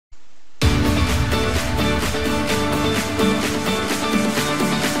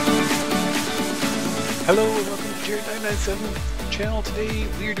Hello and welcome to Jared997 channel. Today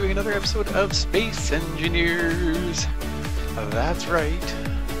we are doing another episode of Space Engineers. That's right.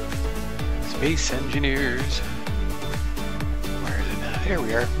 Space Engineers. Where is it? There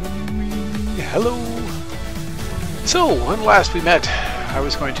we are. Hello. So, when last we met, I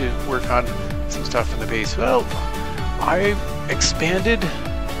was going to work on some stuff in the base. Well, I expanded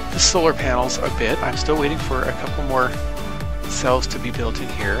the solar panels a bit. I'm still waiting for a couple more cells to be built in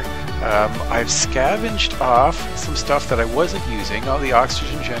here. I've scavenged off some stuff that I wasn't using. Oh, the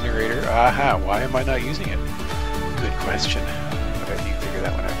oxygen generator. Aha, why am I not using it? Good question. I bet you figure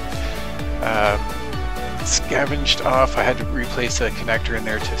that one out. Scavenged off. I had to replace a connector in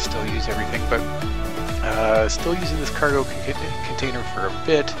there to still use everything, but still using this cargo container for a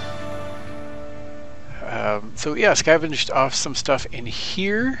bit. So yeah, scavenged off some stuff in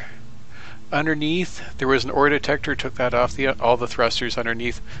here. Underneath, there was an ore detector, took that off. All the thrusters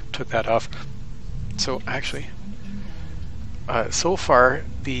underneath, took that off. So actually, so far,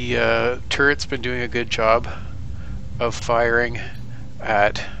 the turret's been doing a good job of firing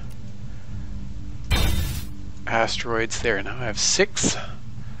at asteroids there. Now I have 6.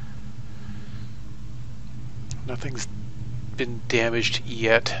 Nothing's been damaged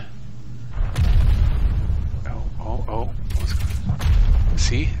yet. Oh.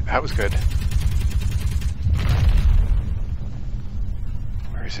 See? That was good.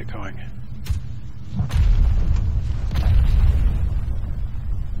 Where is it going?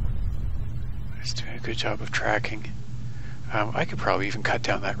 It's doing a good job of tracking. I could probably even cut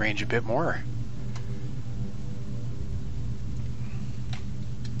down that range a bit more.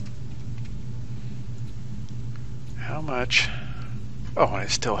 How much? Oh, and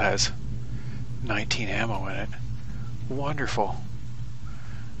it still has 19 ammo in it. Wonderful.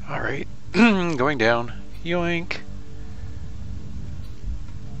 Alright, going down. Yoink.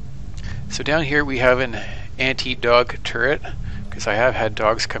 So down here we have an anti-dog turret, because I have had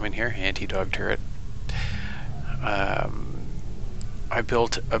dogs come in here. Anti-dog turret. I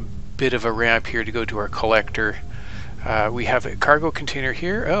built a bit of a ramp here to go to our collector. We have a cargo container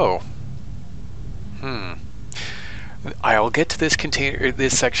here. Oh. I'll get to this container,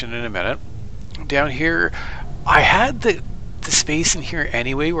 this section in a minute. Down here, I had the space in here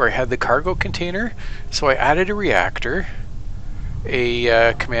anyway where I had the cargo container, so I added a reactor,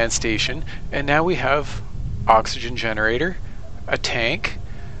 a command station, and now we have oxygen generator, a tank,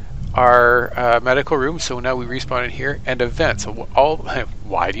 our medical room, so now we respawn in here, and a vent. So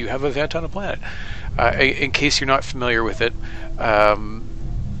why do you have a vent on a planet? In case you're not familiar with it,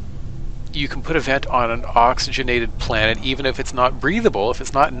 you can put a vent on an oxygenated planet even if it's not breathable, if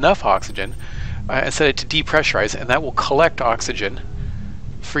it's not enough oxygen, and set it to depressurize, and that will collect oxygen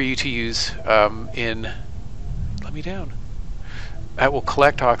for you to use in... Let me down. That will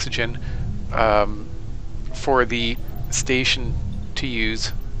collect oxygen for the station to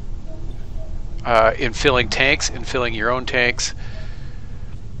use in filling tanks, in filling your own tanks.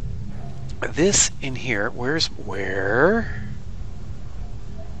 This in here, where is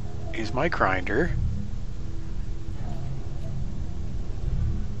my grinder?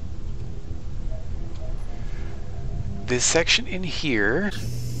 This section in here.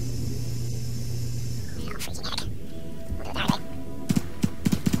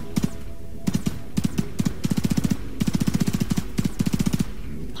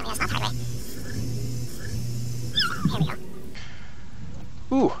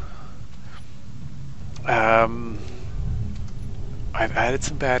 Ooh. I've added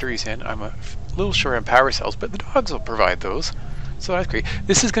some batteries in. I'm a little short on power cells, but the dogs will provide those. So that's great.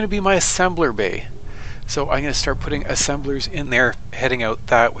 This is going to be my assembler bay. So I'm going to start putting assemblers in there, heading out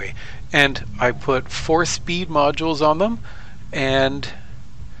that way. And I put 4 speed modules on them, and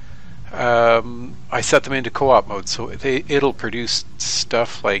I set them into co-op mode, so it'll produce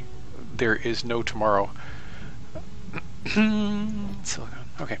stuff like there is no tomorrow. Silicon.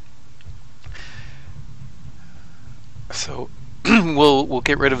 Okay. So we'll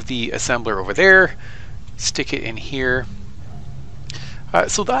get rid of the assembler over there, stick it in here.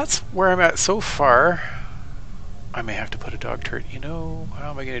 So that's where I'm at so far. I may have to put a dog turret. You know, how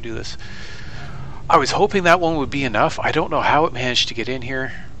am I going to do this? I was hoping that one would be enough. I don't know how it managed to get in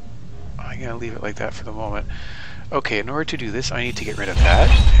here. I'm going to leave it like that for the moment. Okay, in order to do this, I need to get rid of that,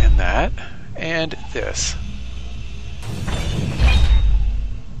 and this.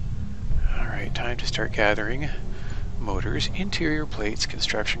 Alright, time to start gathering motors, interior plates,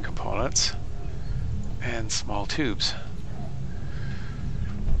 construction components, and small tubes.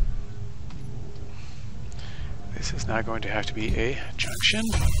 This is now going to have to be a junction.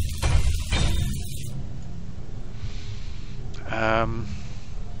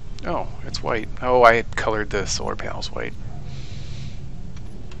 Oh, it's white. Oh, I had colored the solar panels white.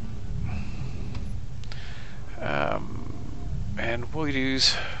 And we'll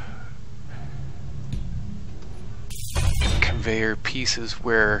use conveyor pieces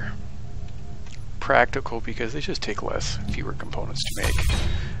where practical because they just take fewer components to make.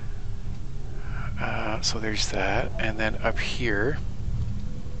 So there's that, and then up here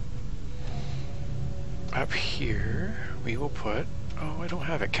we will put, oh, I don't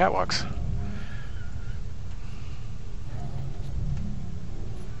have it, catwalks.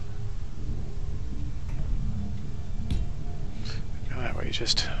 That way it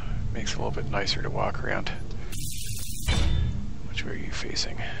just makes it a little bit nicer to walk around. Which way are you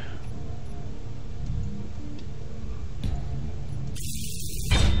facing?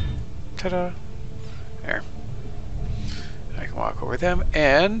 Ta-da! There. I can walk over them,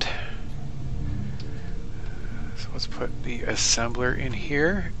 and so let's put the assembler in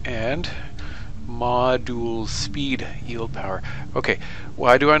here, and module speed yield power. Okay,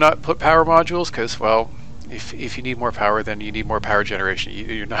 why do I not put power modules? Because, well, if you need more power, then you need more power generation.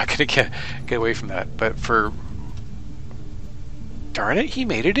 You're not going to get away from that. But for... Darn it, he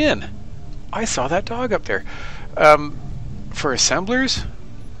made it in. I saw that dog up there. For assemblers...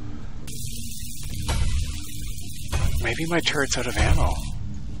 Maybe my turret's out of ammo.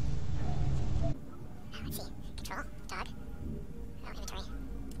 Let's see. Control. Dog. Oh, inventory.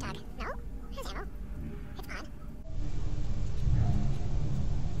 Dog. No. It has ammo. It's on.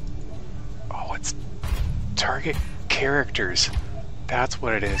 Oh, it's target characters. That's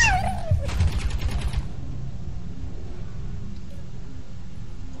what it is.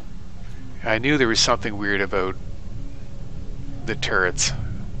 I knew there was something weird about the turrets.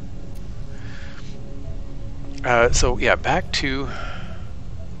 So yeah, back to...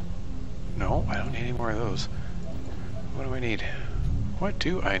 No, I don't need any more of those. What do I need? What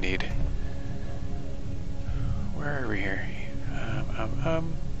do I need? Where are we here?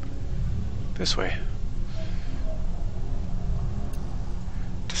 This way.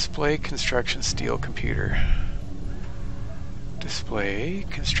 Display construction steel computer. Display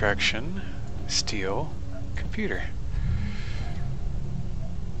construction steel computer.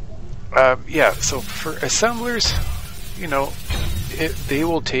 Yeah, so for assemblers, you know, they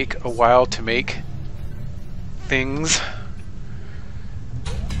will take a while to make things.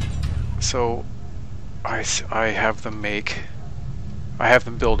 So I have them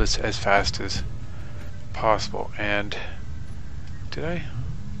build as fast as possible. And did I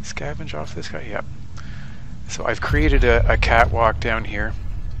scavenge off this guy? Yep. So I've created a catwalk down here.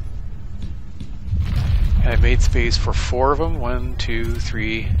 And I've made space for 4 of them. 1, 2,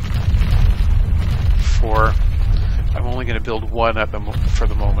 3, 4. I'm only going to build 1 for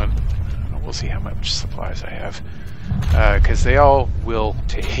the moment. We'll see how much supplies I have. Because they all will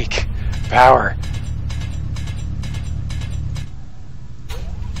take power.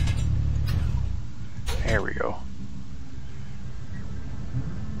 There we go.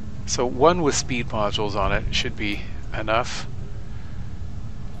 So 1 with speed modules on it should be enough.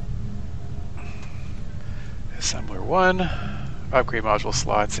 Assembler 1, upgrade module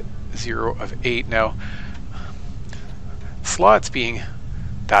slots 0 of 8. Now, slots being,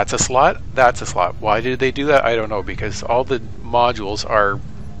 that's a slot, that's a slot. Why did they do that? I don't know, because all the modules are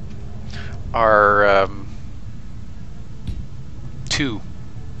 2,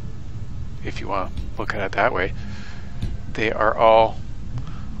 if you want to look at it that way. They are all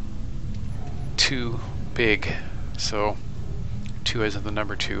too big, so 2 as in the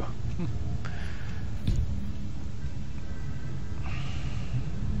number 2.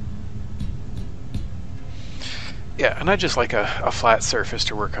 Yeah, and I just like a flat surface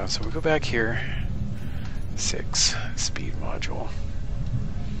to work on. So we go back here, 6, speed module,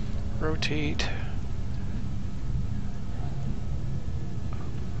 rotate,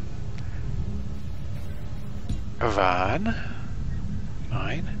 van,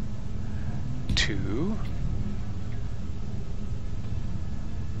 9, 2,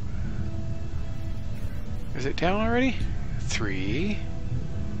 is it down already? 3,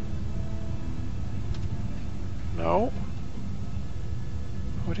 no.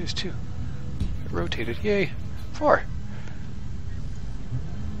 What is 2? It rotated. Yay. 4.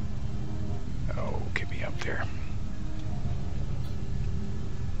 Oh, get me up there.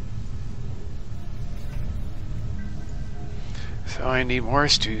 So I need more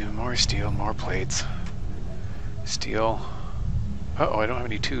steel, more plates. Steel. Uh-oh, I don't have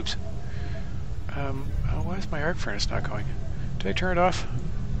any tubes. Why is my arc furnace not going? Did I turn it off?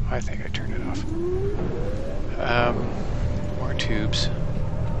 I think I turned it off. More tubes.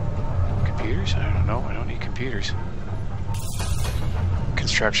 Computers? I don't know. I don't need computers.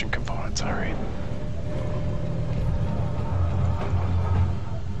 construction components, alright.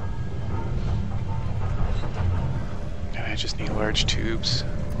 And I just need large tubes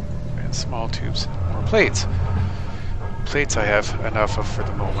and small tubes. More plates. Plates I have enough of for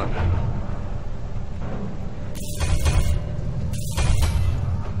the moment.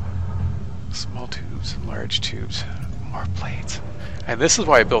 Small tubes and large tubes. More plates. And this is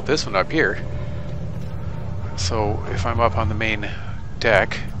why I built this one up here. So if I'm up on the main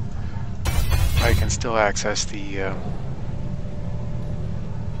deck, I can still access the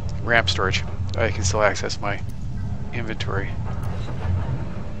ramp storage. I can still access my inventory.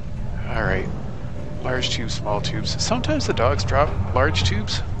 Alright. Large tubes, small tubes. Sometimes the dogs drop large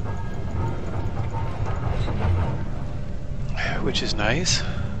tubes, which is nice.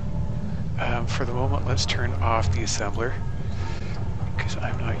 For the moment, let's turn off the assembler, because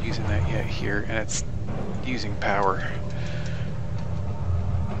I'm not using that yet here, and it's using power.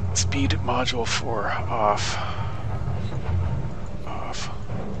 Speed module 4 off. Off.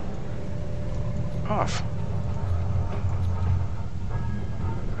 Off.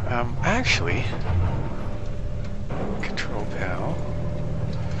 Actually, control panel,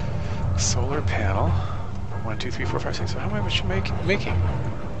 solar panel, 1, 2, 3, 4, 5, 6. So how much am I making?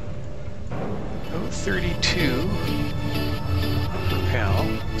 Oh, 32 per panel,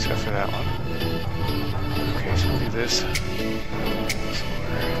 except for that one. Okay, so we'll do this. Solar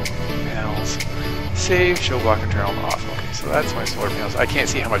panels. Save, show block and turn on off. Okay, so that's my solar panels. I can't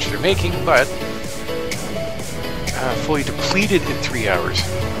see how much they're making, but fully depleted in 3 hours.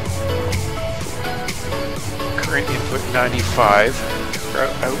 Current input 95,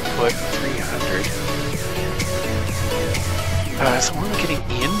 output 300. So what am I getting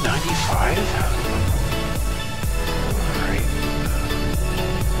in? 95? Alright.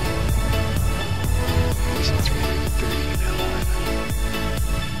 Using 330 now.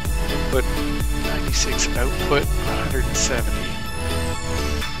 Input 96, output 170.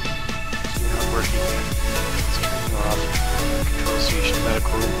 You're not working yet. Turn off. Control station,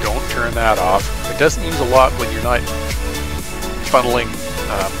 medical room. Don't turn that off. It doesn't use a lot when you're not funneling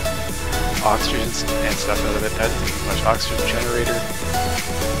oxygen and stuff out of it. That doesn't use much. Oxygen generator.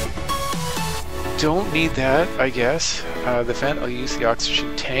 Don't need that, I guess. The vent, I'll use the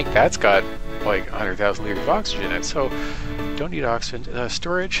oxygen tank. That's got like 100,000 liters of oxygen in it, so don't need oxygen.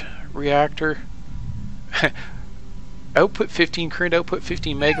 Storage, reactor. Output 15, current output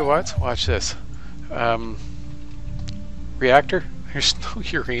 15 megawatts. Watch this. Reactor, there's no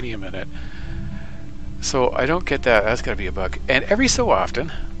uranium in it. So I don't get that. That's got to be a bug. And every so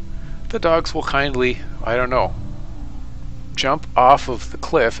often, the dogs will kindly, I don't know, jump off of the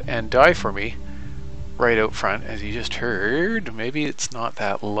cliff and die for me right out front, as you just heard. Maybe it's not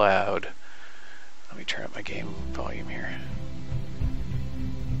that loud. Let me turn up my game volume here.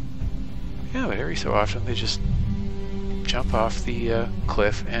 Yeah, but every so often they just jump off the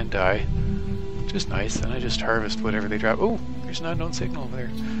cliff and die. Just nice. Then I just harvest whatever they drop. Oh, there's an unknown signal over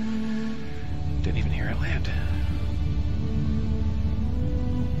there. Didn't even hear it land.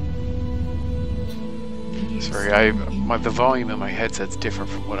 Sorry, the volume in my headset's different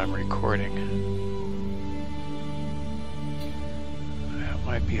from what I'm recording. That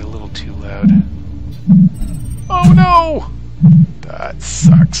might be a little too loud. Oh no! That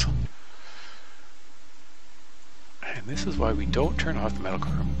sucks. And this is why we don't turn off the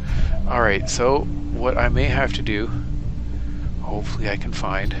medical room. Alright, so what I may have to do, hopefully I can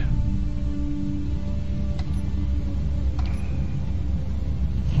find,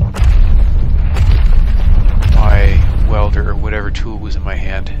 my welder or whatever tool was in my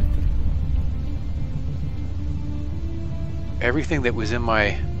hand. Everything that was in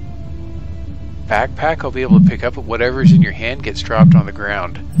my backpack I'll be able to pick up, but whatever's in your hand gets dropped on the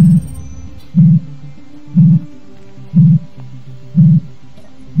ground.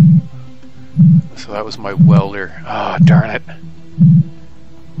 So that was my welder. Ah, oh, darn it.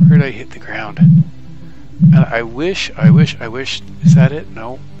 Where did I hit the ground? And I wish, is that it?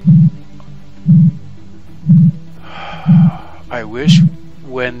 No. I wish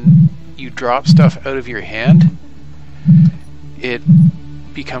when you drop stuff out of your hand, it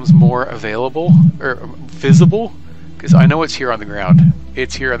becomes more available, or visible, because I know it's here on the ground.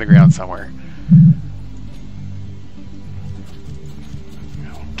 It's here on the ground somewhere.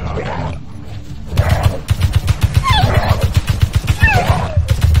 Oh, dog.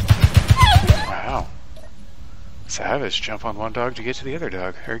 Wow. Savage, jump on one dog to get to the other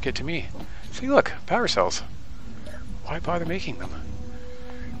dog, or get to me. See, look, power cells. Why bother making them?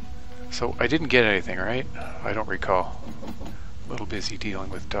 So I didn't get anything, right? I don't recall. A little busy dealing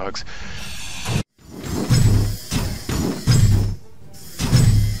with dogs.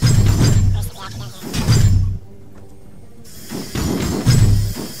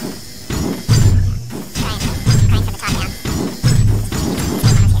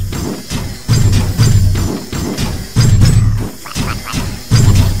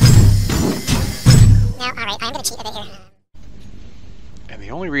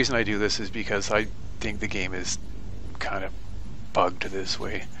 reason I do this is because I think the game is kind of bugged this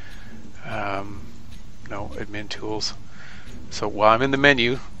way. No, admin tools. So while I'm in the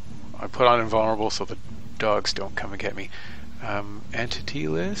menu, I put on invulnerable so the dogs don't come and get me. Entity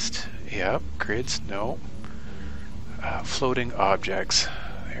list, yep. Grids, no. Floating objects,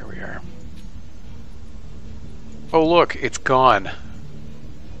 there we are. Oh look, it's gone.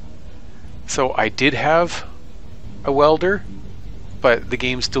 So I did have a welder, but the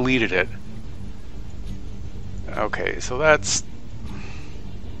game's deleted it. Okay, so that's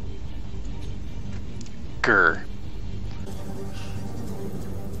grr.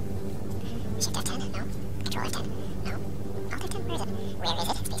 Shift F10, no. Control F10, no. Alt F10, where is it? Where is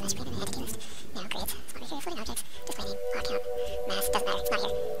it? Space mesh premium entity list. No, grids. Spawn here, floating objects. Display name, log count, mass, doesn't matter, it's not here.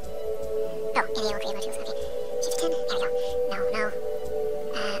 Oh, enable create more tools, okay. Shift F10, there we go. No.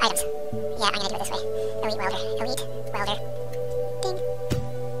 Items. Yeah, I'm gonna do it this way. Elite welder. Elite welder. Ding.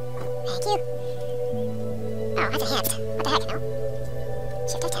 Thank you. Oh, that's enhanced. What the heck, no?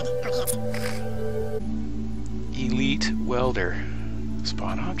 Shift F10, oh, enhanced. Elite welder.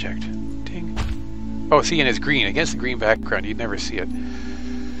 Spawn object. Ding. Oh, see, and it's green. Against the green background, you'd never see it.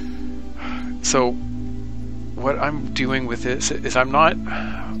 So, what I'm doing with this is I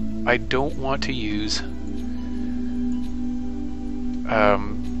don't want to use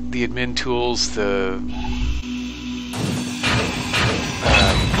the admin tools, the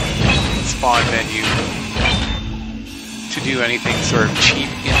spawn menu to do anything sort of cheap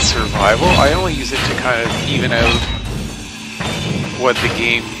in survival. I only use it to kind of even out what the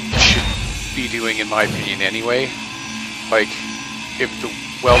game should be doing, in my opinion, anyway. Like, if the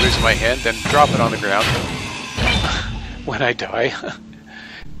welder's in my hand, then drop it on the ground when I die.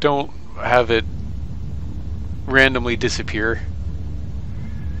 Don't have it randomly disappear.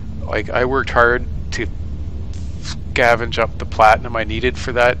 Like, I worked hard to scavenge up the platinum I needed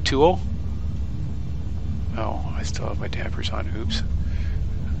for that tool. Oh, I still have my dampers on. Oops.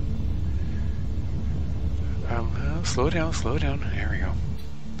 Slow down, slow down. There we go.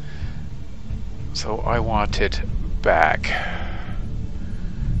 So I want it back.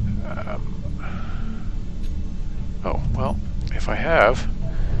 Oh, well, if I have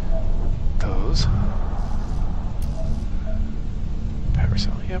those. Power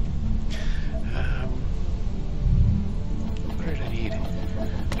cell, yep. What did I need?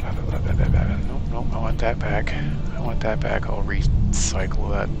 Nope, I want that back. I want that back. I'll recycle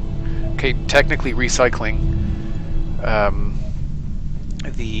that. Okay, technically recycling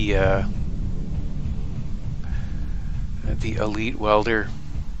the elite welder,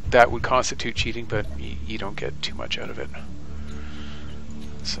 that would constitute cheating, but you don't get too much out of it.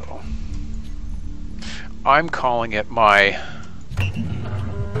 So I'm calling it my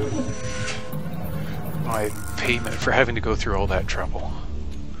payment for having to go through all that trouble.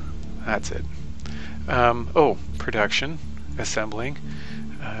 That's it. Oh, production, assembling.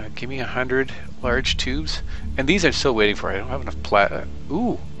 Give me 100 large tubes, and these I'm still waiting for. I don't have enough platinum.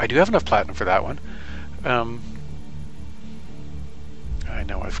 Ooh, I do have enough platinum for that one. I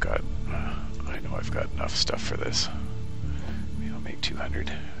know I've got enough stuff for this. Maybe I'll make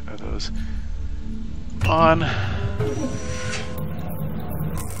 200 of those. On.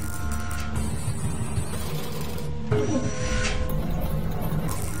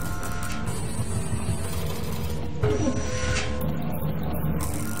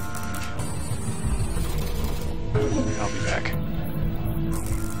 I'll be back.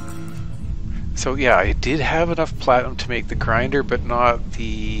 So yeah, I did have enough platinum to make the grinder, but not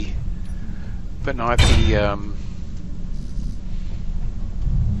the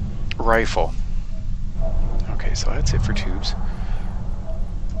rifle. Okay, so that's it for tubes.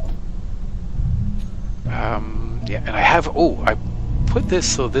 Yeah, and I have, oh, I put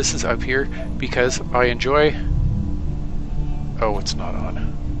this so this is up here because I enjoy, oh, it's not on.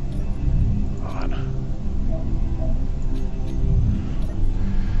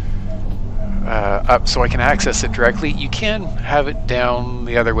 Up so I can access it directly. You can have it down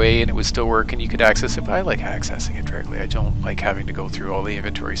the other way and it would still work and you could access it, but I like accessing it directly. I don't like having to go through all the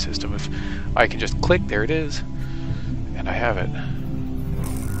inventory system. If I can just click, there it is, and I have it.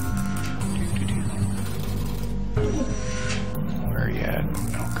 Where are you at?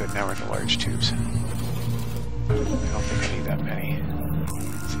 Oh good, now we're in the large tubes. I don't think I need that many.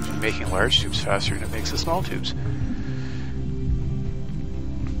 It seems to be making large tubes faster than it makes the small tubes.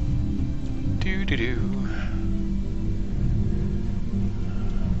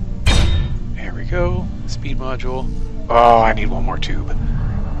 There we go. Speed module. Oh, I need one more tube.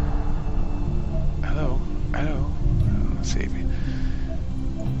 Hello. Hello. Oh, save me.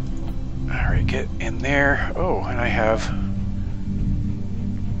 Alright, get in there. Oh, and I have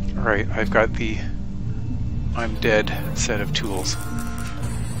Alright, I've got the I'm dead set of tools.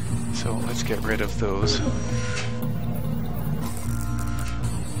 So let's get rid of those.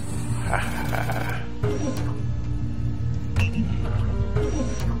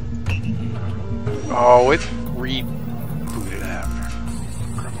 Oh, it rebooted after.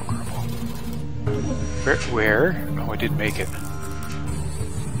 Grumble, grumble. Where? Oh, I didn't make it.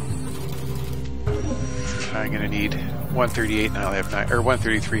 So I'm gonna need 138 and I only have 9, or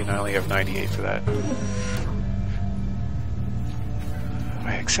 133 and I only have 98 for that.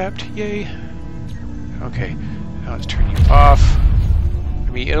 I accept, yay. Okay, now let's turn you off. I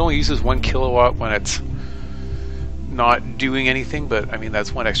mean, it only uses 1 kilowatt when it's not doing anything, but I mean,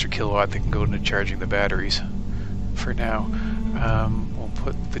 that's 1 extra kilowatt that can go into charging the batteries for now. We'll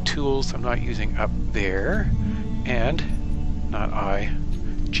put the tools I'm not using up there, and not I,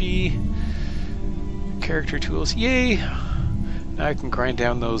 G, character tools, yay! Now I can grind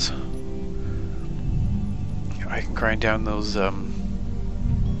down those,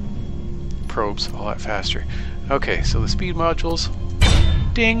 probes a lot faster. Okay, so the speed modules,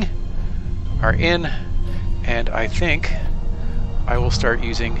 ding, are in, and I think I will start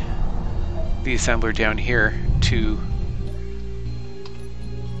using the assembler down here to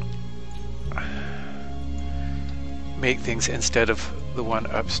make things instead of the one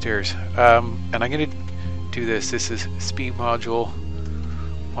upstairs. And I'm going to do this. This is speed module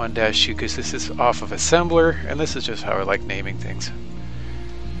 1-2 because this is off of assembler, and this is just how I like naming things.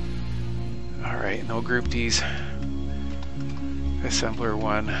 Alright, and we'll group these. Assembler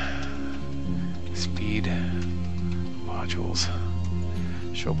 1, speed modules,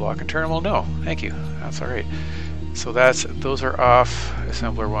 show block and terminal. No, thank you. That's alright. So those are off.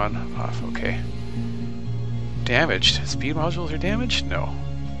 Assembler 1 off. Okay. Damaged. Speed modules are damaged? No.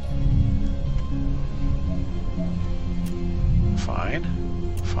 Fine.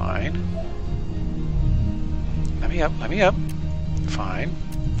 Fine. Let me up. Let me up. Fine.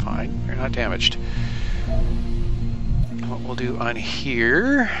 Fine. You're not damaged. What we'll do on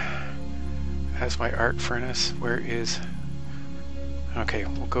here as my arc furnace, where is... Okay,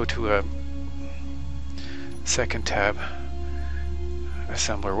 we'll go to a second tab.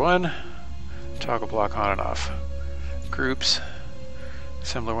 Assembler 1, toggle block on and off. Groups,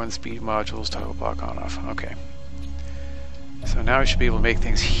 assembler 1 speed modules, toggle block on off. Okay. So now we should be able to make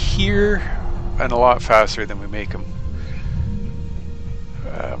things here and a lot faster than we make them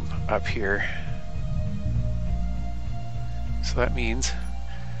up here. So that means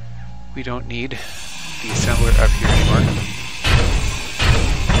we don't need the assembler up here anymore.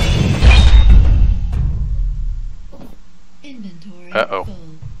 Inventory Uh-oh. full.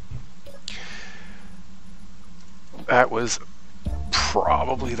 That was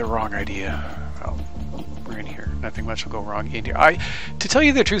probably the wrong idea. Well, we're in here. Nothing much will go wrong in here. To tell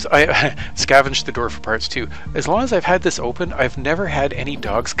you the truth, I scavenged the door for parts too. As long as I've had this open, I've never had any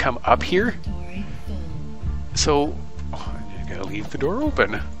dogs come up here. Inventory full. So, you gotta leave the door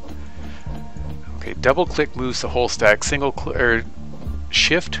open. Okay, double click moves the whole stack. Single or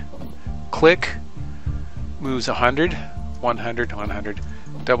shift click moves 100, 100, 100.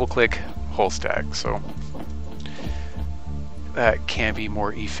 Double click whole stack. So that can be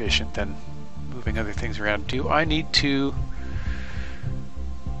more efficient than moving other things around. Do I need to?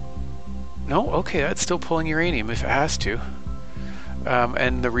 No, okay, that's still pulling uranium if it has to.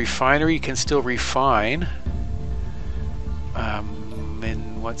 And the refinery can still refine.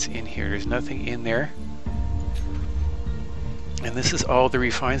 And what's in here? There's nothing in there. And this is all the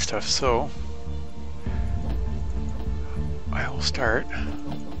refined stuff, so I will start.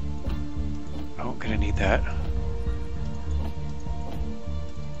 Oh, gonna need that.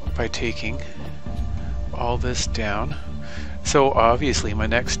 By taking all this down. So obviously my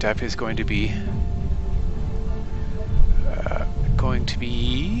next step is going to be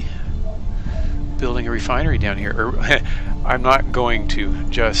building a refinery down here. Or I'm not going to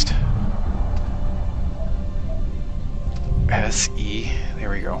just SE,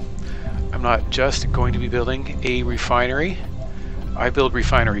 there we go. I'm not just going to be building a refinery. I build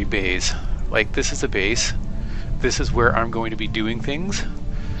refinery bays. Like, this is a base. This is where I'm going to be doing things.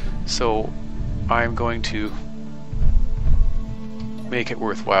 So I'm going to make it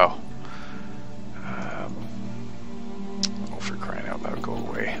worthwhile. Oh, for crying out loud, go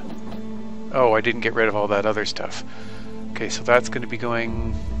away. Oh, I didn't get rid of all that other stuff. Okay, so that's going to be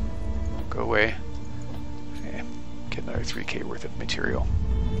going... Go away. Okay, get another 3K worth of material.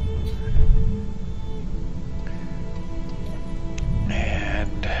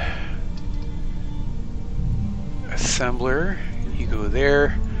 And... assembler, you go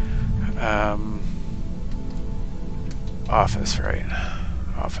there. Office, right?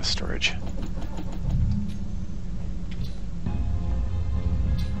 Office storage.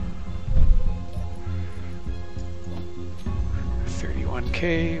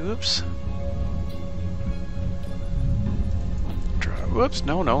 $31K. Oops. Whoops.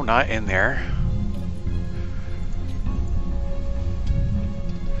 No, not in there.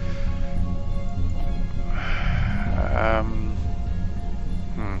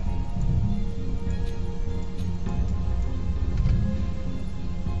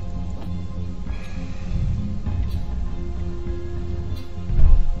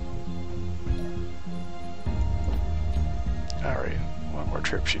 Alright, one more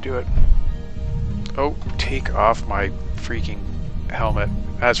trip should do it. Oh, take off my freaking helmet.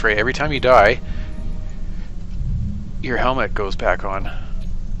 That's right, every time you die, your helmet goes back on.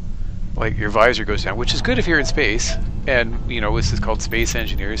 Like, your visor goes down, which is good if you're in space. And, you know, this is called Space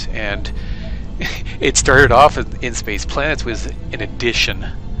Engineers, and it started off in Space Planets with an addition.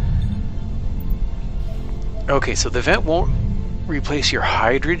 Okay, so the vent won't replace your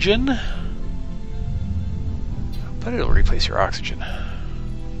hydrogen, but it'll replace your oxygen.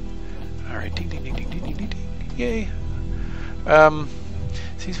 Alright, ding ding ding ding ding ding ding ding. Yay.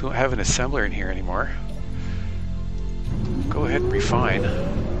 Seems we don't have an assembler in here anymore. Go ahead and refine.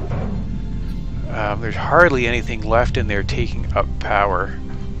 There's hardly anything left in there taking up power.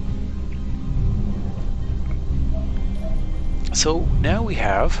 So now we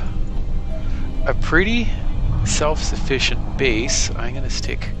have a pretty self-sufficient base. I'm going to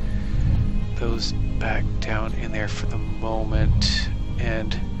stick those back down in there for the moment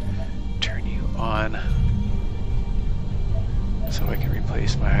and turn you on so I can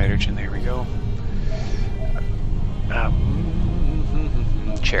replace my hydrogen. There we go.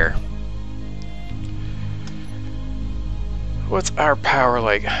 Chair. What's our power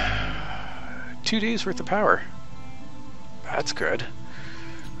like? 2 days worth of power. That's good.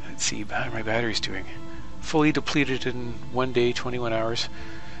 Let's see how my battery's doing. Fully depleted in 1 day, 21 hours.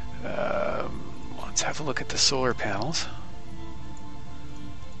 Let's have a look at the solar panels.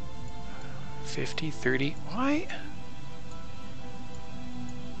 50, 30, why?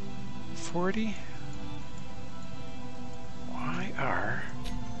 40? Why are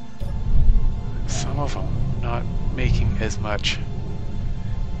some of them not making as much?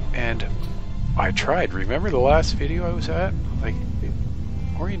 And I tried. Remember the last video I was at? Like,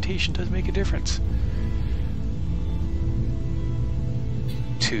 orientation does make a difference.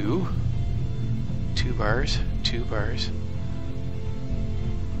 2 bars, 2 bars,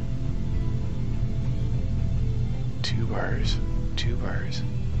 2 bars, 2 bars,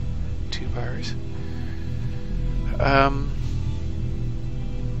 2 bars.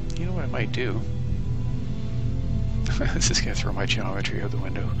 You know what I might do? This is going to throw my geometry out the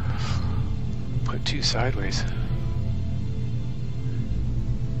window. Put 2 sideways.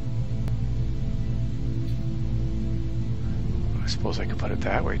 I suppose I could put it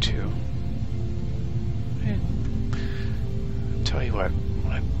that way too. Tell you what,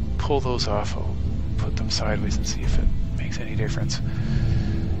 when I pull those off, I'll put them sideways and see if it makes any difference.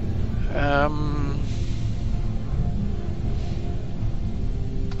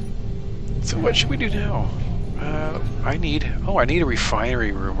 So what should we do now? I need a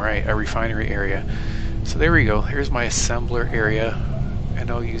refinery room, right? A refinery area. So there we go. Here's my assembler area,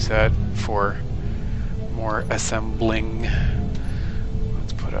 and I'll use that for more assembling.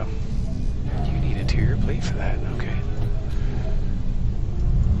 Let's put a... You need interior plate for that, okay.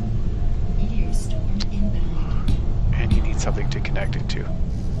 And you need something to connect it to.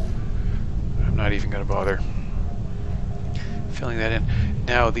 I'm not even going to bother filling that in.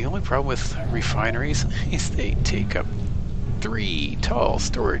 Now, the only problem with refineries is they take up 3 tall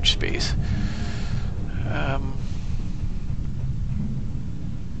storage space.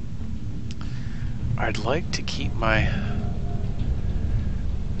 I'd like to keep my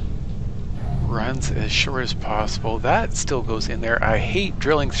runs as short as possible. That still goes in there. I hate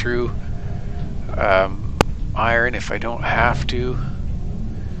drilling through iron if I don't have to.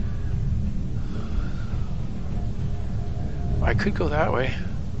 I could go that way.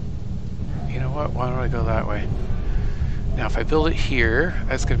 You know what? Why don't I go that way? Now, if I build it here,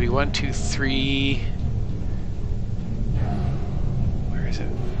 that's going to be 1, 2, 3. Where is it?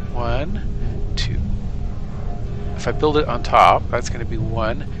 1, 2. If I build it on top, that's going to be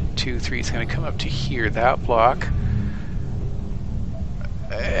 1, 2, 3. It's going to come up to here, that block.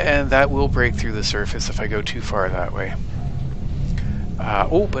 And that will break through the surface if I go too far that way.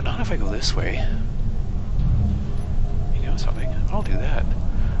 Oh, but not if I go this way. You know something? I'll do that.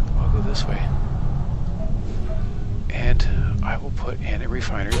 I'll go this way. And I will put in a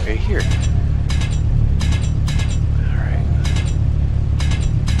refinery bay here. Alright.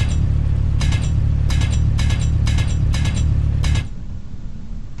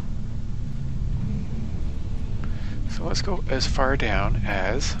 So let's go as far down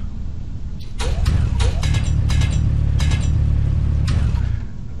as...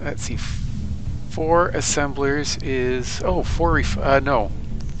 Let's see, 4 assemblers is... Oh, 3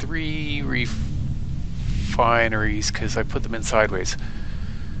 refineries, because I put them in sideways.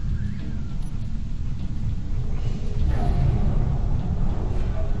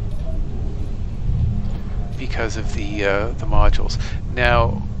 Because of the modules.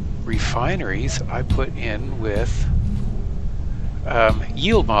 Now, refineries I put in with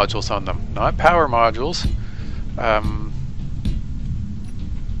yield modules on them, not power modules.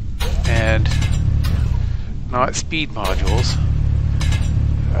 And not speed modules.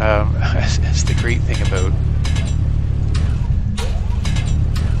 That's the great thing about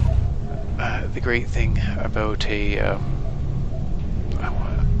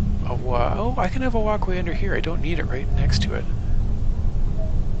oh, I can have a walkway under here. I don't need it right next to it.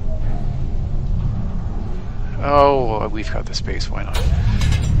 Oh, we've got the space. Why not?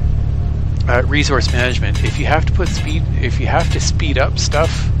 Resource management. If you have to speed up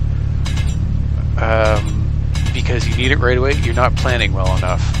stuff because you need it right away, you're not planning well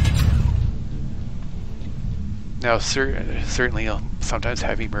enough. Now, certainly you'll sometimes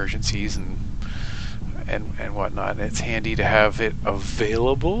have emergencies and whatnot. It's handy to have it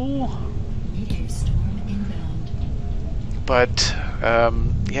available. Meteor storm inbound. But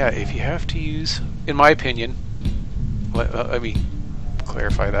yeah, if you have to use, in my opinion, let me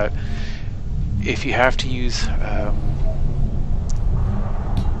clarify that. If you have to use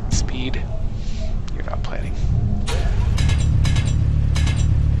speed, you're not planning.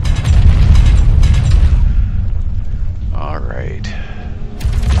 All right.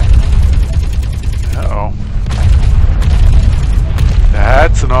 Uh-oh.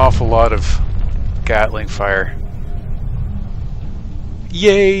 That's an awful lot of Gatling fire.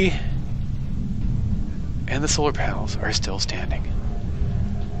 Yay! And the solar panels are still standing.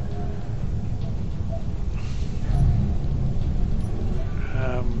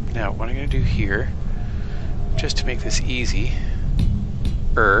 Now, what I'm going to do here, just to make this easier,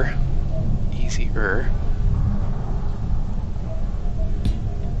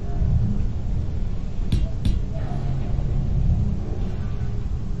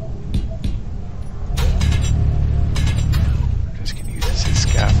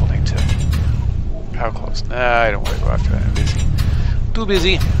 scaffolding to... How close? Nah, I don't want to go after that. I'm busy. Too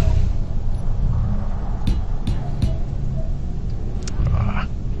busy.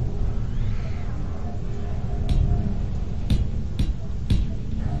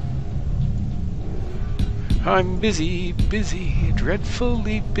 I'm busy, busy,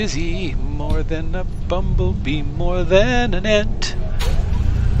 dreadfully busy, more than a bumblebee, more than an ant.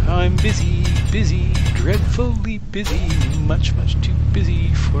 I'm busy, busy, dreadfully busy, much, much too busy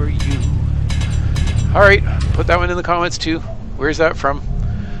for you. Alright, put that one in the comments too. Where's that from?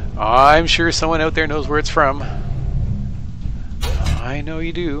 I'm sure someone out there knows where it's from. I know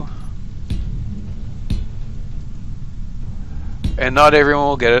you do. And not everyone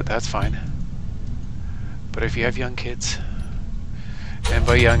will get it, that's fine. But if you have young kids, and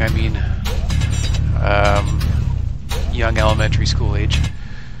by young I mean young elementary school age,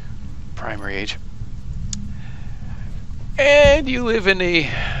 primary age, and you live in a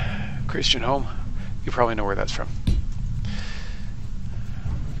Christian home, you probably know where that's from.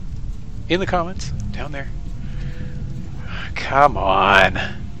 In the comments, down there. Come on.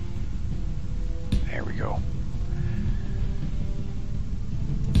 There we go.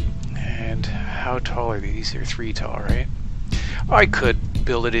 And how tall are these? They're 3 tall, right? I could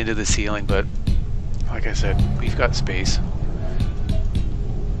build it into the ceiling, but like I said, we've got space.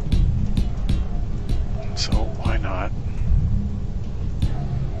 So why not?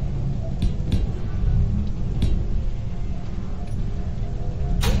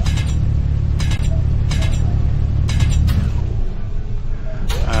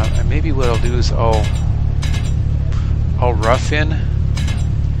 And maybe what I'll do is I'll rough in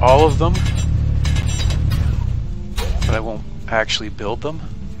all of them, but I won't actually build them.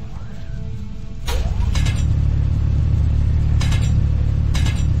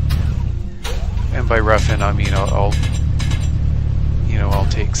 And by rough in, I mean I'll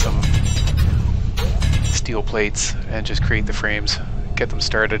take some steel plates and just create the frames, get them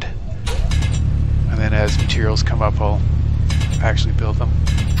started, and then as materials come up, I'll actually build them.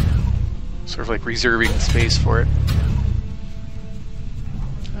 Sort of like reserving space for it.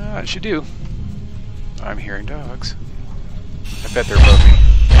 It should do. I'm hearing dogs. I bet they're above me.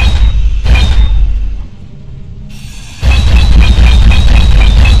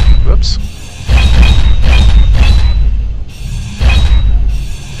 Whoops.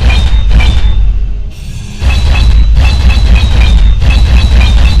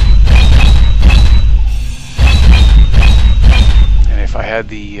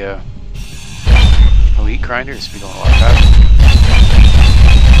 the elite grinders be going a lot faster.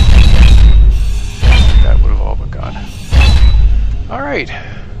 That would have all but gone. Alright,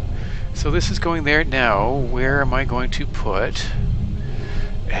 so this is going there now. Where am I going to put?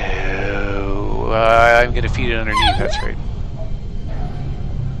 Oh, I'm going to feed it underneath, that's right.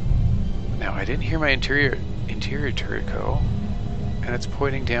 Now, I didn't hear my interior turret go, and it's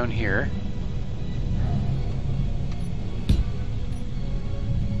pointing down here.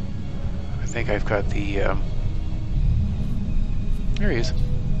 I think I've got the, there he is.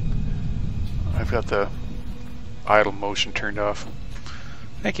 I've got the idle motion turned off.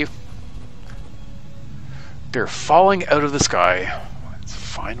 Thank you. They're falling out of the sky. It's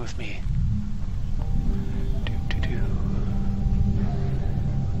fine with me.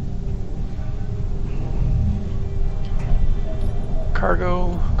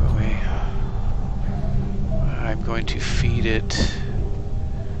 Cargo, go away. I'm going to feed it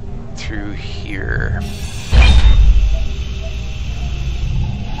through here.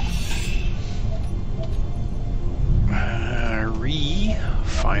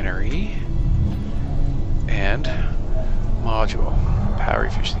 Refinery and module power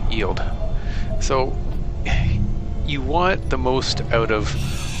efficiency yield. So you want the most out of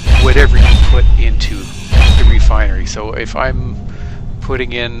whatever you put into the refinery. So if I'm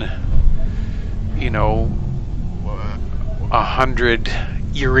putting in, you know, 100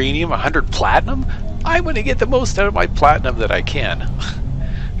 uranium, 100 platinum, I'm going to get the most out of my platinum that I can.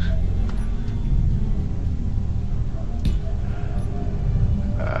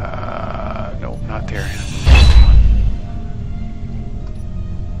 No, not there.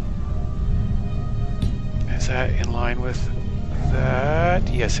 Is that in line with that?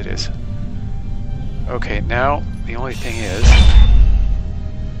 Yes, it is. Okay, now the only thing is,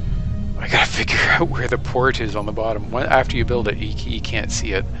 I gotta figure out where the port is on the bottom. After you build it, you can't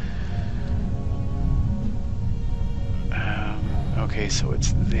see it. Okay, so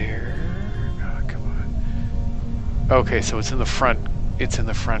it's there. Oh, come on. Okay, so it's in the front. It's in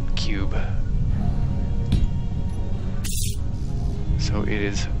the front cube. So it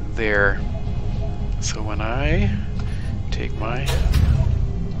is there. So when I take my,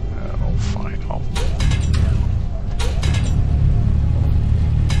 oh fine,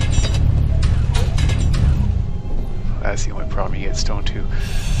 that's the only problem, you get stone too.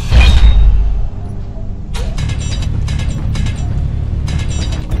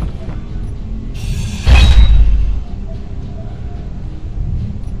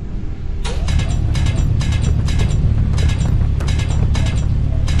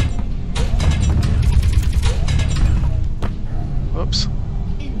 Whoops.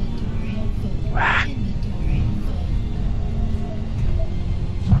 Ah.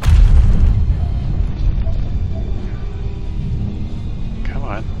 Come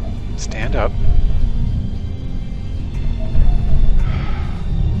on, stand up.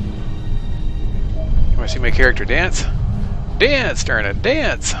 You want to see my character dance? Dance, darn it,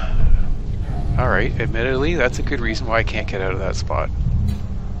 dance! Alright, admittedly, that's a good reason why I can't get out of that spot.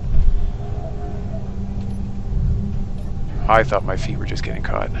 I thought my feet were just getting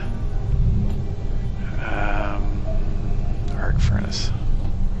caught. Arc furnace.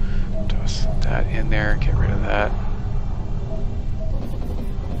 Toss that in there, get rid of that.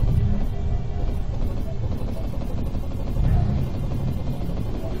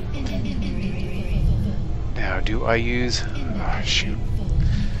 Now, do I use... Oh, shoot.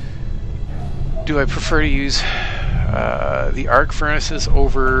 Do I prefer to use the arc furnaces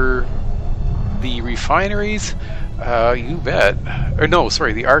over the refineries? You bet. Or no,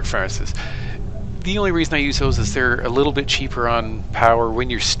 sorry, the arc furnaces. The only reason I use those is they're a little bit cheaper on power when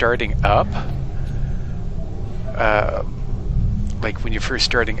you're starting up. Like when you're first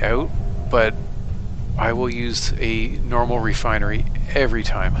starting out, but I will use a normal refinery every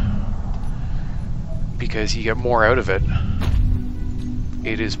time because you get more out of it.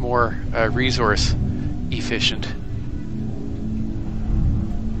 It is more resource efficient.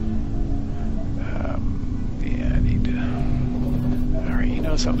 Yeah, I need to... Alright, you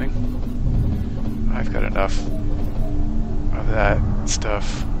know something? I've got enough of that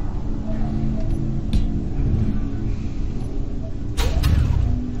stuff.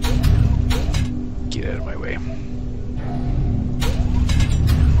 Get out of my way.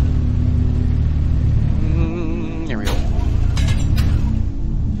 There we go.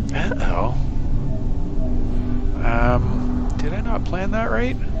 Uh-oh. Did I not plan that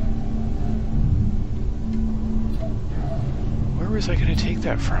right? Where was I going to take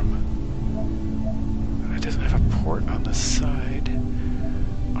that from? It doesn't have a port on the side.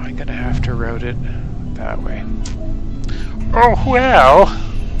 I'm going to have to route it that way. Oh, well.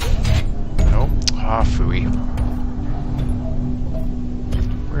 Nope. Ah, phooey.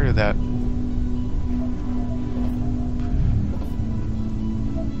 Where did that...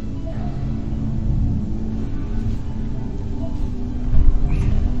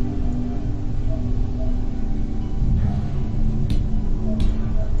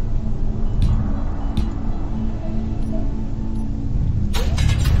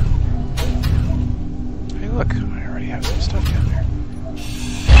 Hey, look. I already have some stuff down there.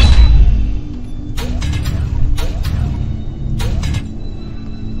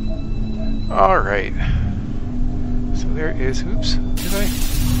 Alright. So there is... Oops. Did I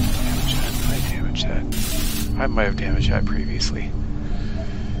damage that? Did I damage that? I might have damaged that previously.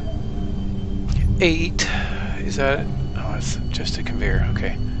 8. Is that... Oh, it's just a conveyor.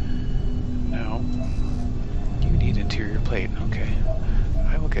 Okay. No. You need interior plate. Okay.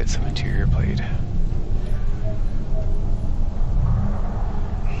 I will get some interior plate.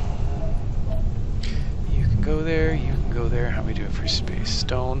 You can go there. You can go there. How are we doing for space?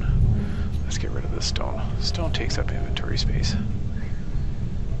 Stone. Let's get rid of the stone. Stone takes up inventory space.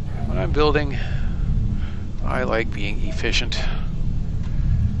 When I'm building, I like being efficient.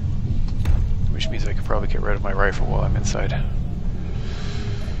 Which means I could probably get rid of my rifle while I'm inside.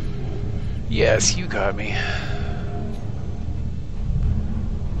 Yes, you got me.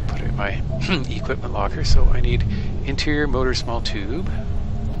 Put it in my equipment locker, so I need interior motor small tube.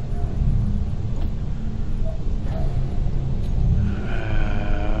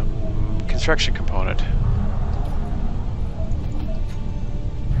 Construction component.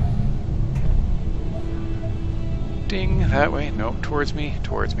 Ding, that way. No, towards me,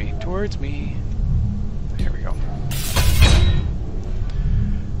 towards me, towards me. There we go.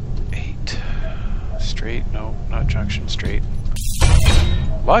 8. Straight, no, not junction, straight.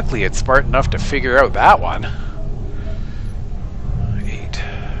 Luckily it's smart enough to figure out that one. 8.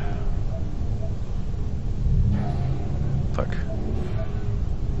 Look.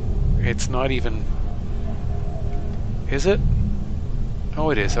 It's not even... Is it? Oh,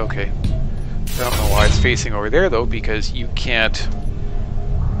 it is, okay. I don't know why it's facing over there, though, because you can't...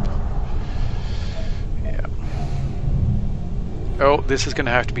 Yeah. Oh, this is going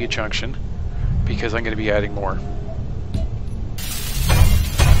to have to be a junction, because I'm going to be adding more.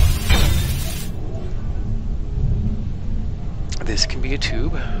 This can be a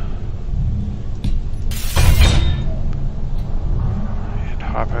tube. And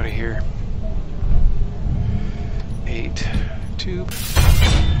hop out of here. 8. Tube.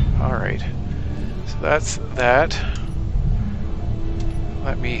 Alright. So that's that.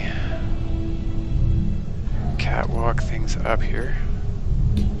 Let me catwalk things up here.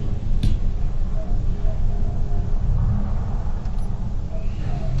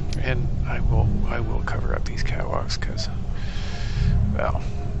 And I will cover up these catwalks because, well,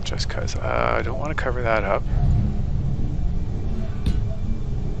 just because I don't want to cover that up.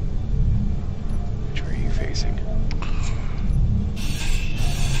 Which way are you facing?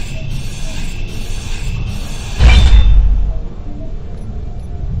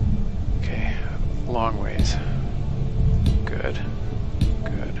 Okay, long ways. Good.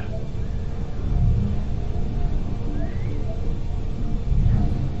 Good.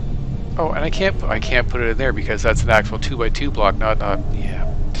 Oh, and I can't put it in there because that's an actual 2x2 block, not yeah.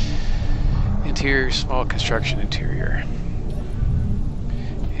 Interior, small construction, interior.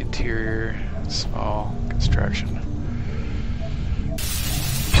 Interior, small construction.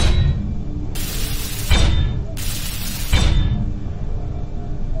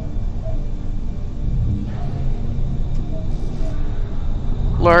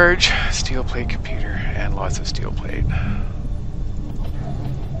 Large steel plate computer and lots of steel plate.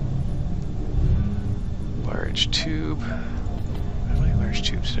 Large tube. How many large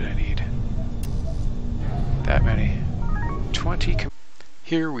tubes did I need? That many. 20.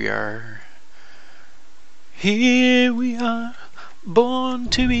 Here we are. Here we are, born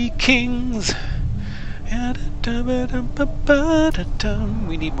to be kings.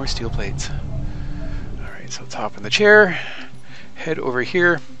 We need more steel plates. Alright, so let's hop in the chair. Head over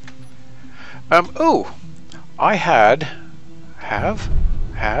here. Oh, I had,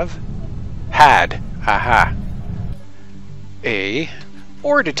 aha, a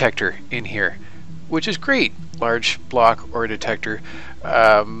ore detector in here, which is great. Large block ore detector,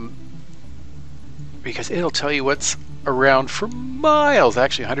 because it'll tell you what's around for miles,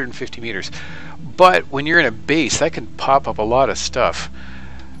 actually 150 meters. But when you're in a base, that can pop up a lot of stuff.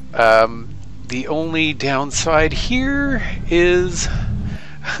 The only downside here is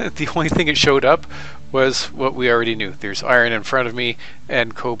the only thing it showed up was what we already knew. There's iron in front of me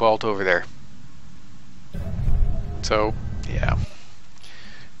and cobalt over there. So Yeah.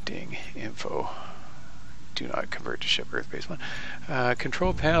 Ding. Info. Do not convert to ship Earth base one.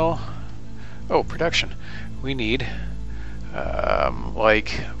 Control panel. Oh, production. We need like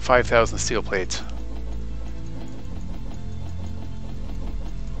 5,000 steel plates.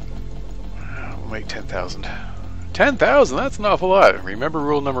 We'll make 10,000. 10,000, that's an awful lot. Remember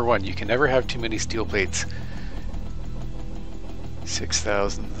rule number 1, you can never have too many steel plates.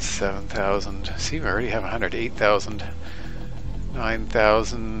 6,000, 7,000. See, we already have 100. 8,000,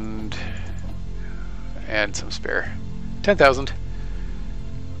 9,000, and some spare. 10,000.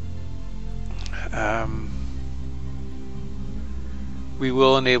 We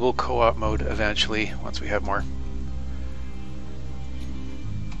will enable co-op mode eventually once we have more.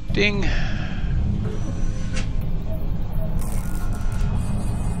 Ding.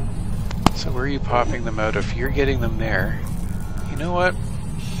 So where are you popping them out of? You're getting them there. You know what?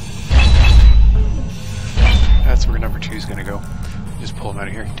 That's where number 2 is going to go. Just pull them out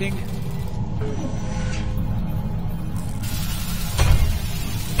of here. Ding.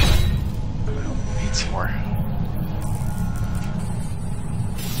 Oh, need some more.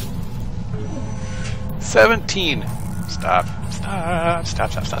 17. Stop. Stop.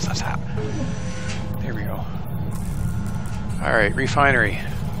 Stop. Stop. Stop. Stop. Stop. There we go. All right, refinery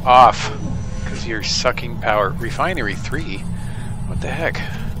off because you're sucking power. Refinery 3. What the heck?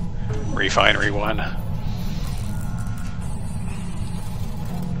 Refinery 1.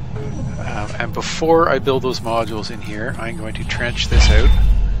 And before I build those modules in here, I'm going to trench this out,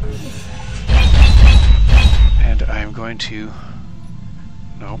 and I'm going to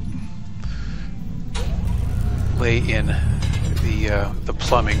lay in the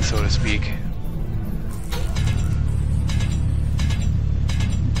plumbing, so to speak.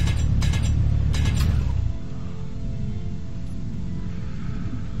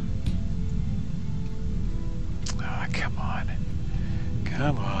 Oh, come on.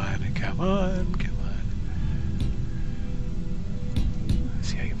 Come on, come on, come on. Let's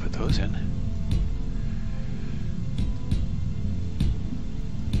see how you put those in.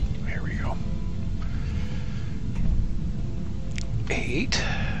 There we go. 8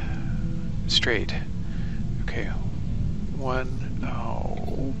 straight. Okay. 1.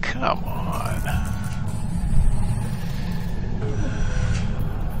 Oh, come on.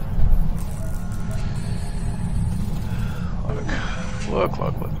 Look.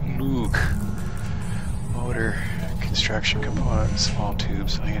 Luke. Motor, construction components, small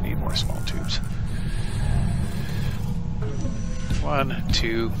tubes. I need more small tubes. 1,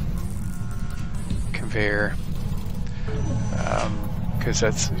 2, conveyor.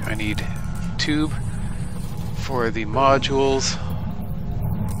 Because I need tube for the modules.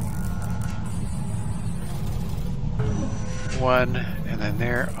 1, and then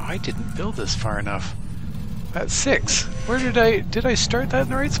there. Oh, I didn't build this far enough. That's 6. Where did I start that in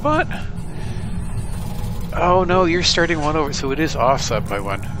the right spot? Oh no, you're starting 1 over, so it is offset by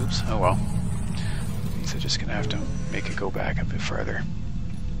 1. Oops, oh well. So just gonna have to make it go back a bit farther.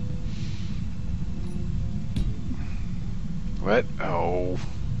 What? Oh.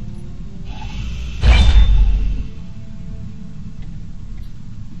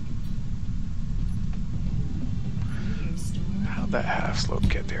 How'd that half slope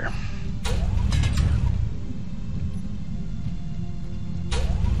get there?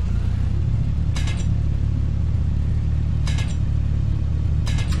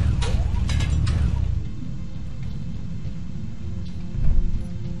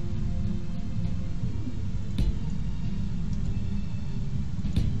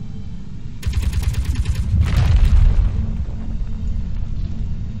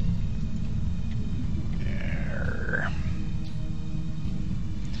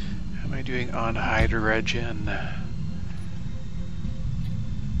 Doing on hydrogen.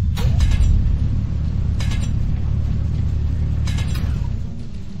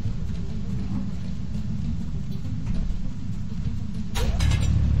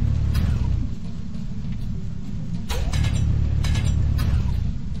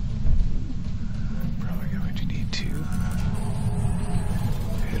 Probably going to need to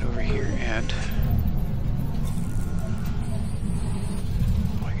head over here and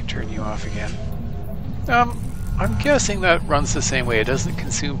turn you off again. I'm guessing that runs the same way. It doesn't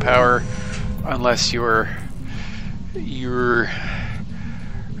consume power unless you're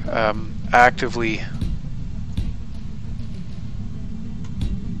actively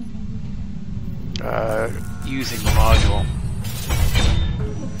using the module.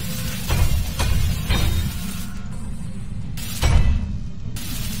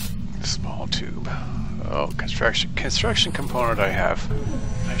 Small tube. Oh, construction component I have.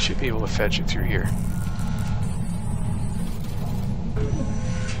 I should be able to fetch it through here.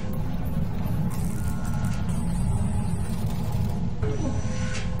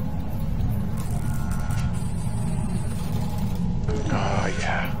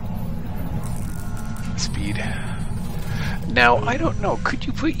 Now, I don't know, could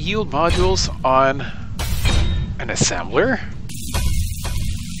you put yield modules on an assembler?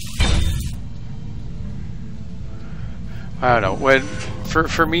 I don't know,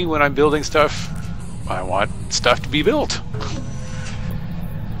 for me, when I'm building stuff, I want stuff to be built.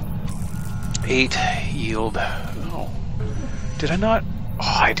 8 yield. Oh, did I not?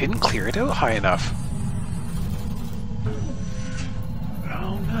 Oh, I didn't clear it out high enough.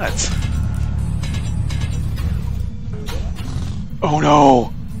 Oh, nuts. Oh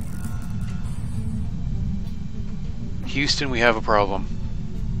no! Houston, we have a problem.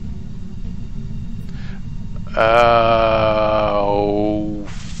 Oh,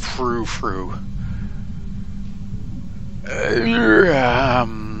 frou.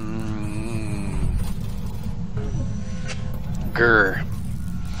 Grr.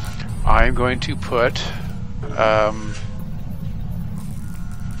 I'm going to put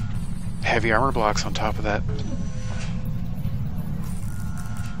heavy armor blocks on top of that.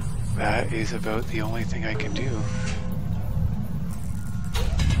 That is about the only thing I can do.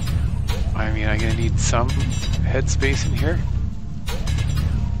 I mean, I'm gonna need some headspace in here.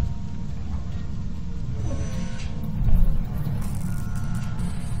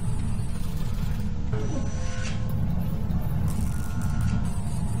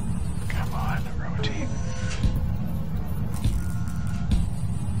 Come on, rotate.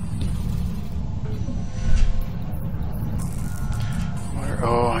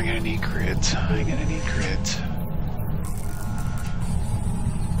 Oh, I'm gonna need grids.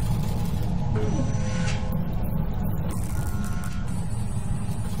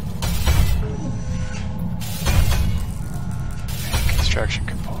 Construction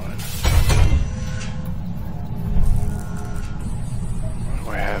component. What do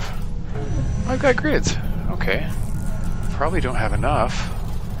I have? I've got grids. Okay. Probably don't have enough.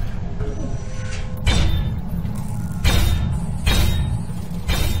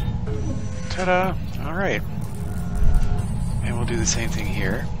 Ta-da! Alright. And we'll do the same thing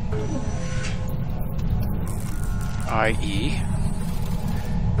here. i.e.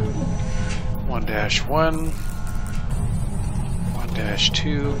 1-1,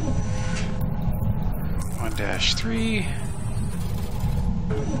 1-2, 1-3,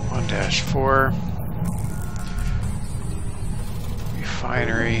 1-4,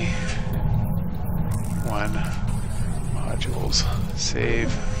 refinery, 1 modules,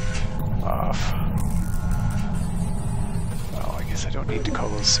 save, off. Well, I guess I don't need to call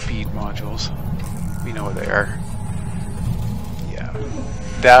those speed modules. We know what they are. Yeah.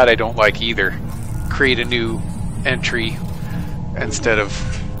 That I don't like either. Create a new entry instead of...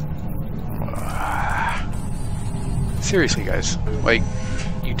 seriously, guys. Like,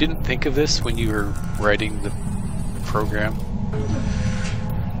 you didn't think of this when you were writing the program?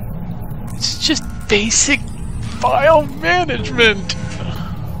 It's just basic file management!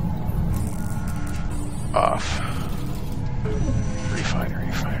 Off. Refinery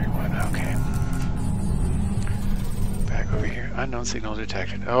 1, okay. Back over here. Unknown signal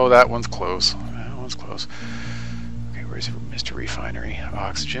detected. Oh, that one's close. That one's close. Okay, where's Mr. Refinery?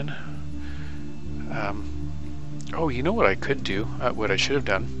 Oxygen. Oh, you know what I could do? What I should have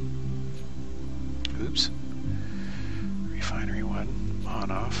done. Oops. Refinery 1,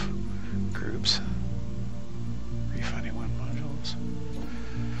 on off. Groups. Refinery 1 modules.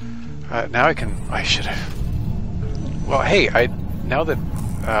 Now I should have. Well, hey, now that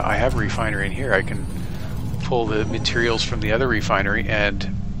I have a refinery in here, I can pull the materials from the other refinery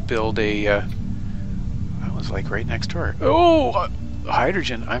and build a. That was like right next door. Oh,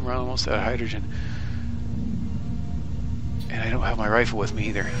 hydrogen! I'm almost out of hydrogen, and I don't have my rifle with me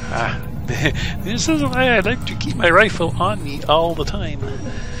either. This is why I like to keep my rifle on me all the time. We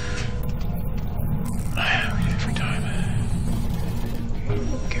did it for time.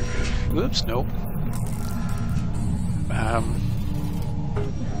 Get rid of. Whoops, nope.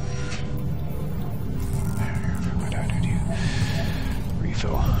 What do I do?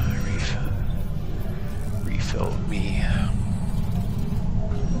 Refill me.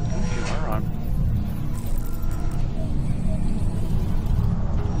 You are on.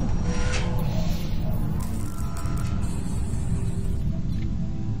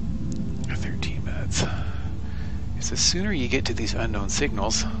 The sooner you get to these unknown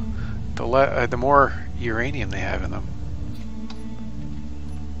signals, the more uranium they have in them.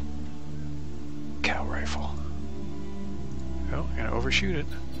 Cow rifle. Oh, I'm gonna overshoot it.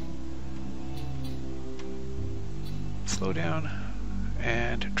 Slow down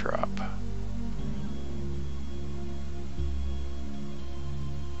and drop.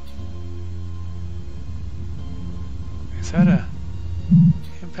 Is that a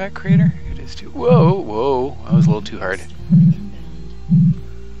impact crater? It is too. Whoa, whoa. That was a little too hard.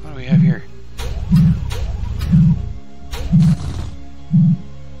 What do we have here?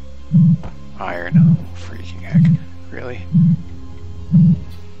 Iron. Oh, freaking heck. Really?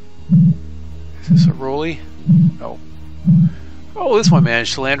 Is this a rolly? No. Oh, this one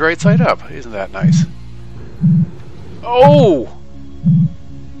managed to land right side up. Isn't that nice? Oh!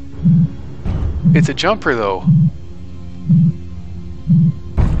 It's a jumper, though.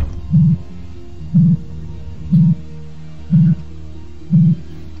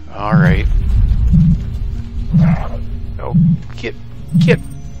 Alright. Oh, get.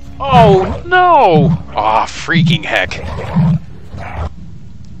 Oh, no! Aw, freaking heck.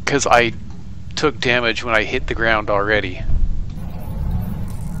 Because I took damage when I hit the ground already.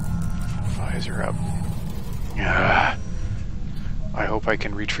 Visor up. I hope I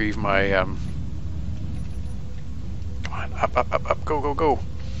can retrieve my, Come on, up, go.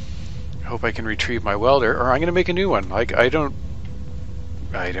 I hope I can retrieve my welder, or I'm gonna make a new one. Like, I don't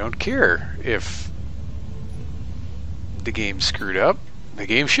care if the game's screwed up. The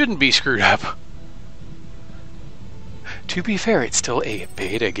game shouldn't be screwed up. To be fair, it's still a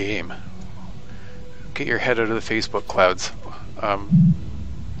beta game. Get your head out of the Facebook clouds.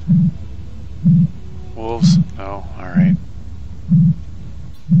 Wolves? No, alright.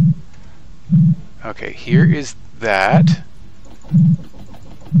 Okay, here is that.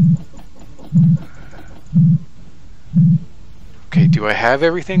 Okay, do I have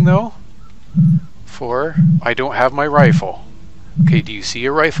everything though? I don't have my rifle. Okay, do you see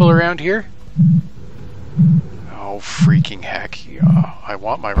a rifle around here? Oh, freaking heck. Yeah, I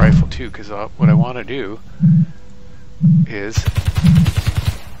want my rifle too, because what I want to do is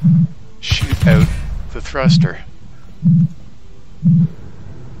shoot out the thruster.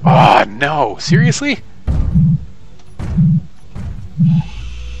 Ah, no! Seriously?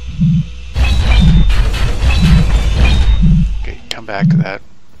 Okay, come back to that.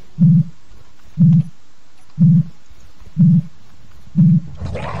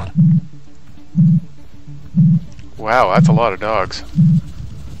 Wow, that's a lot of dogs.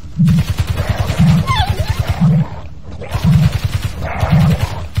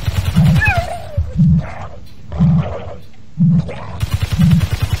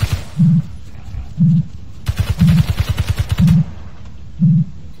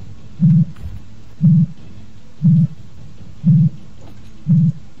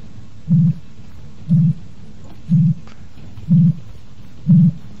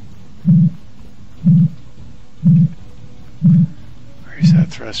 Where's that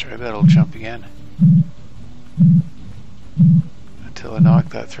thruster? I bet it'll jump again. Until I knock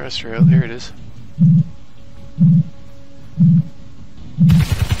that thruster out. There it is.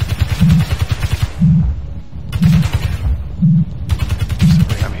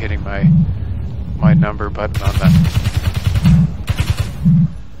 Sorry, I'm hitting my number button on that.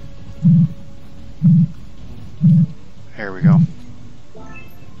 There we go.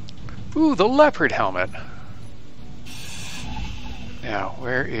 Ooh, the leopard helmet. Now,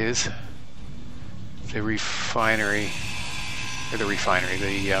 where is the refinery? Or the refinery,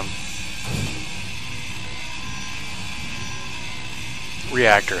 the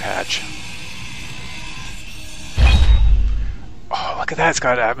reactor hatch. Oh, look at that, it's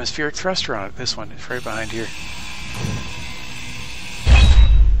got an atmospheric thruster on it. This one is right behind here.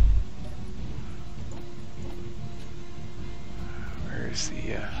 Where's the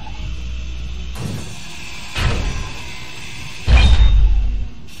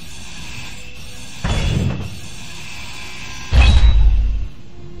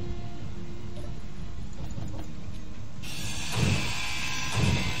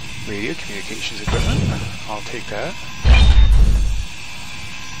radio communications equipment? I'll take that.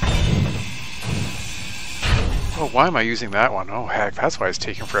 Oh, why am I using that one? Oh, heck, that's why it's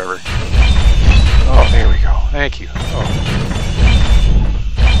taking forever. Oh, there we go. Thank you. Oh.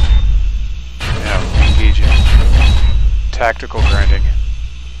 Now, engage in tactical grinding.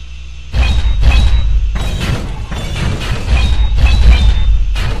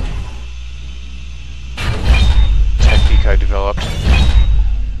 Technique I developed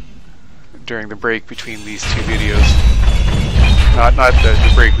during the break between these two videos. Not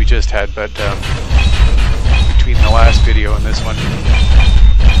the break we just had, but between the last video and this one.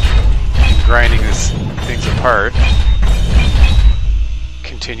 In grinding things apart,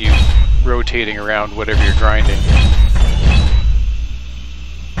 continue rotating around whatever you're grinding.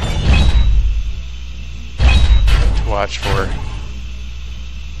 To watch for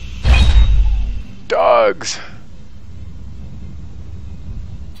dogs.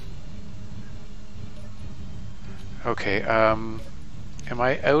 Okay, Am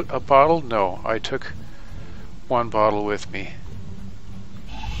I out a bottle? No, I took one bottle with me.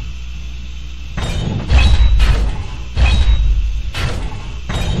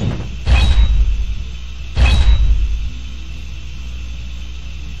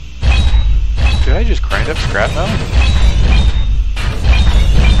 Did I just grind up scrap metal?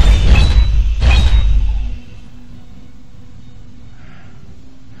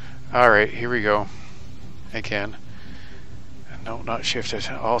 Alright, here we go. Again. No, not shift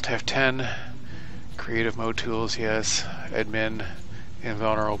it. Alt F10. Creative mode tools, yes. Admin,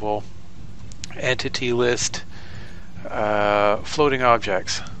 invulnerable. Entity list. Floating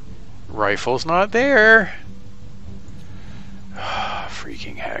objects. Rifle's not there.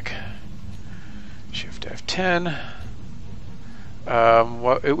 Freaking heck. Shift F10.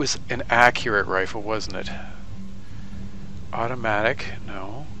 Well, it was an accurate rifle, wasn't it? Automatic,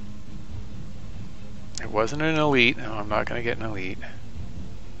 no. It wasn't an elite. No, I'm not going to get an elite.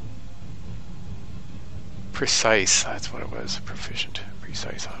 Precise, that's what it was. Proficient.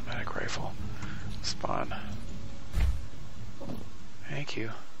 Precise automatic rifle. Spawn. Thank you.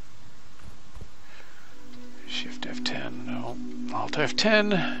 Shift F10, no. Alt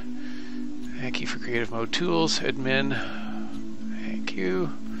F10. Thank you for creative mode tools. Admin. Thank you.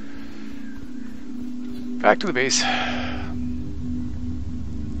 Back to the base.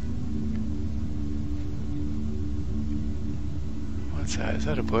 What's that? Is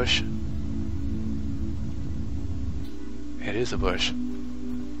that a bush? It is a bush.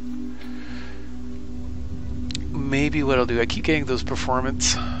 Maybe what I'll do, I keep getting those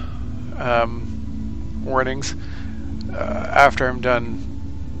performance warnings. After I'm done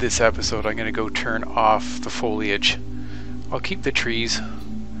this episode, I'm going to go turn off the foliage. I'll keep the trees,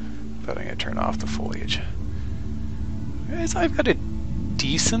 but I'm going to turn off the foliage. I've got a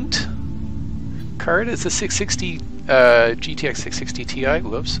decent card. It's a 660 GTX 660 Ti.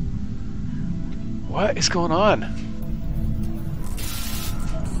 Whoops. What is going on?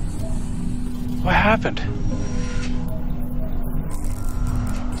 What happened?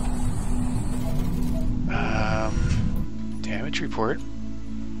 Damage report.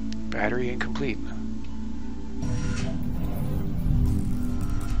 Battery incomplete.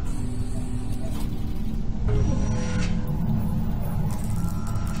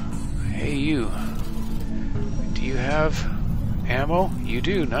 Hey you. Do you have ammo? You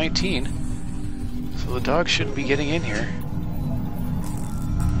do, 19. So the dog shouldn't be getting in here.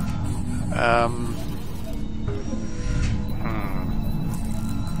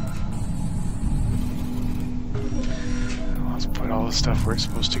 Let's put all the stuff where it's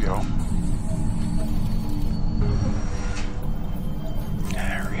supposed to go.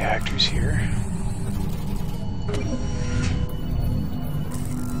 Reactors here.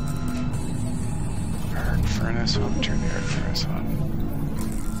 Arc furnace. I'll turn the arc furnace on.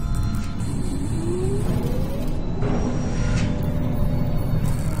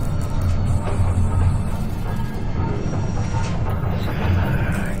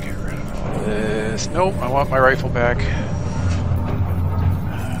 Get rid of all this. Nope, I want my rifle back.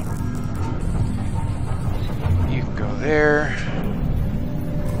 You can go there.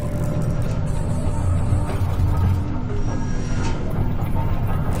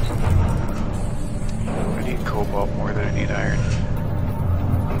 Cobalt more than I need iron.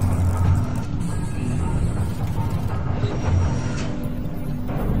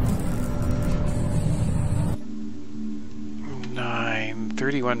 Nine,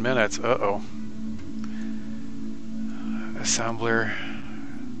 31 minutes. Uh-oh. Assembler.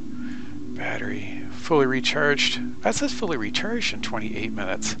 Battery. Fully recharged. That says fully recharged in 28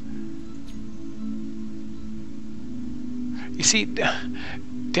 minutes. You see,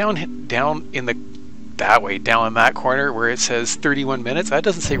 down in the that way, down in that corner where it says 31 minutes, that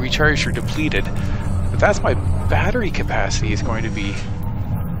doesn't say recharged or depleted, but that's my battery capacity is going to be.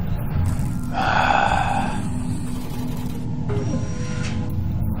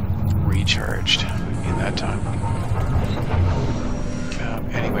 Recharged in that time.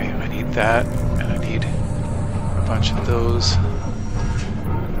 Anyway, I need that, and I need a bunch of those.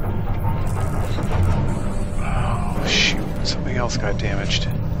 Oh shoot, something else got damaged.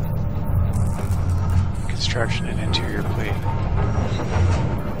 Construction and interior plate.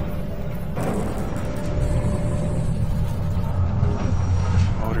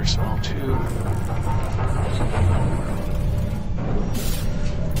 Motor small tube.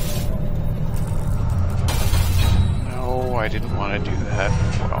 No, I didn't want to do that.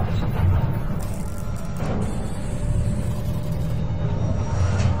 Well.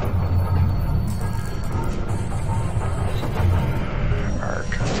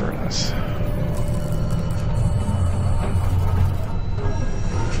 Arc furnace.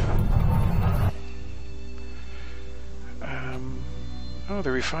 Oh, the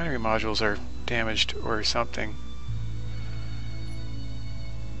refinery modules are damaged or something.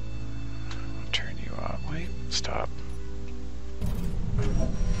 Turn you on. Wait, stop.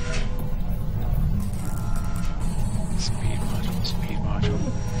 Speed module, speed module.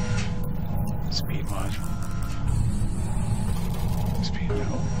 Speed module. Speed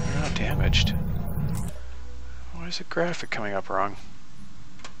module. They're not damaged. Why is the graphic coming up wrong?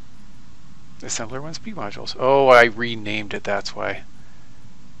 Assembler 1 speed modules. Oh, I renamed it, that's why.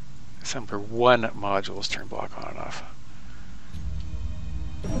 Assembler 1 modules turn block on and off.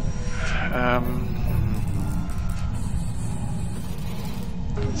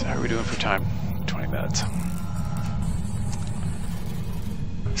 So how are we doing for time? 20 minutes.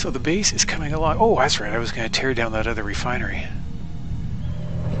 So the base is coming along. Oh, that's right, I was going to tear down that other refinery.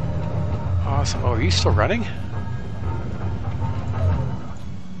 Awesome. Oh, are you still running?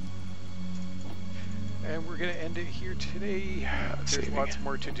 And we're going to end it here today. There's lots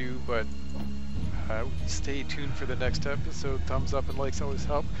more to do, but stay tuned for the next episode. Thumbs up and likes always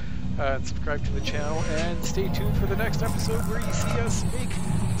help. And subscribe to the channel, and stay tuned for the next episode where you see us make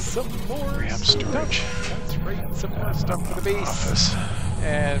some more RAM storage. storage. That's right, some more stuff for the base. Office.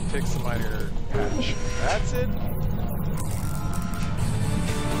 And fix the minor patch. That's it.